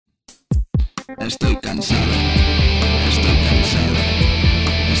Estoy cansado, estoy cansado,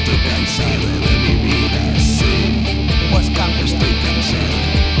 estoy cansado de vivir así. Pues cambia. Estoy cansado,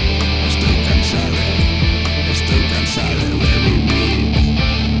 estoy cansado, estoy cansado de vivir.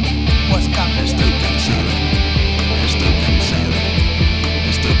 Pues cambia. Estoy cansado, estoy cansado,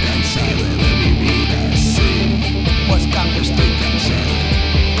 estoy cansado de vivir así. Pues cambia. Estoy cansado,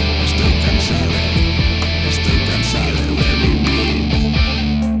 estoy cansado, estoy cansado de vivir.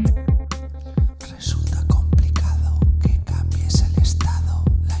 Resulta complicado que cambies el estado.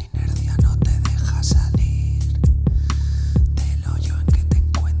 La inercia no te deja salir del hoyo en que te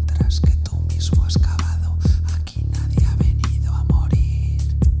encuentras, que tú mismo has cavado. Aquí nadie ha venido a morir.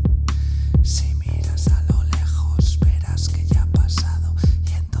 Si miras a lo lejos verás que ya ha pasado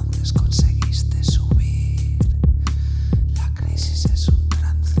y entonces conseguiste subir. La crisis es un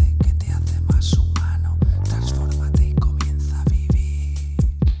trance que te hace más humano. Transfórmate y comienza a vivir.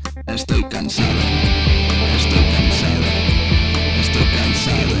 Estoy cansado, estoy cansado, estoy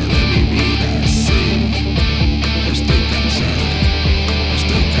cansado de vivir así. Estoy cansado,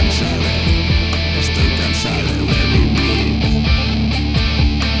 estoy cansado, estoy cansado de vivir.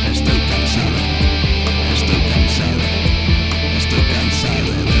 Estoy cansado, estoy cansado, estoy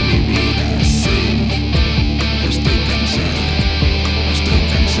cansado de vivir así. Estoy cansado, estoy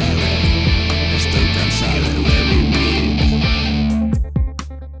cansado, estoy cansado de vivir.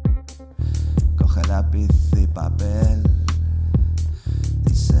 Coge lápiz y papel,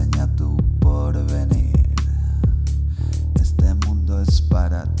 diseña tu porvenir. Este mundo es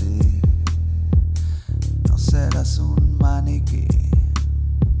para ti, no serás un maniquí.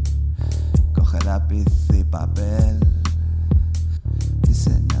 Coge lápiz y papel,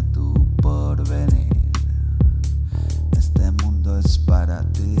 diseña tu porvenir. Este mundo es para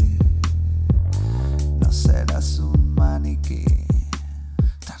ti, no serás un maniquí.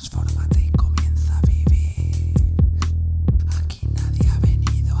 Transfórmate y comienza a vivir. Aquí nadie ha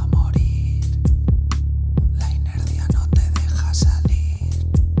venido a morir. La inercia no te deja salir.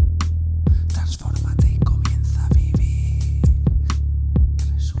 Transfórmate y comienza a vivir.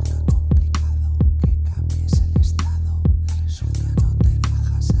 Resulta complicado que cambies el estado. La inercia no te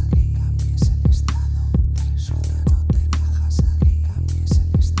deja salir. Cambies el estado. La inercia no te deja salir. Cambies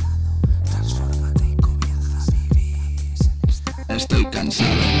el estado. Transfórmate y comienza a vivir. Estoy cansado,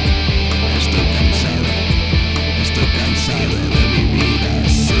 estoy cansado, estoy cansado de vivir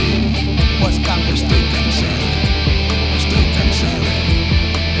así. Pues cambia. Estoy cansado, estoy cansado,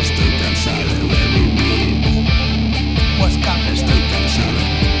 estoy cansado de vivir. Pues cambia. Estoy cansado.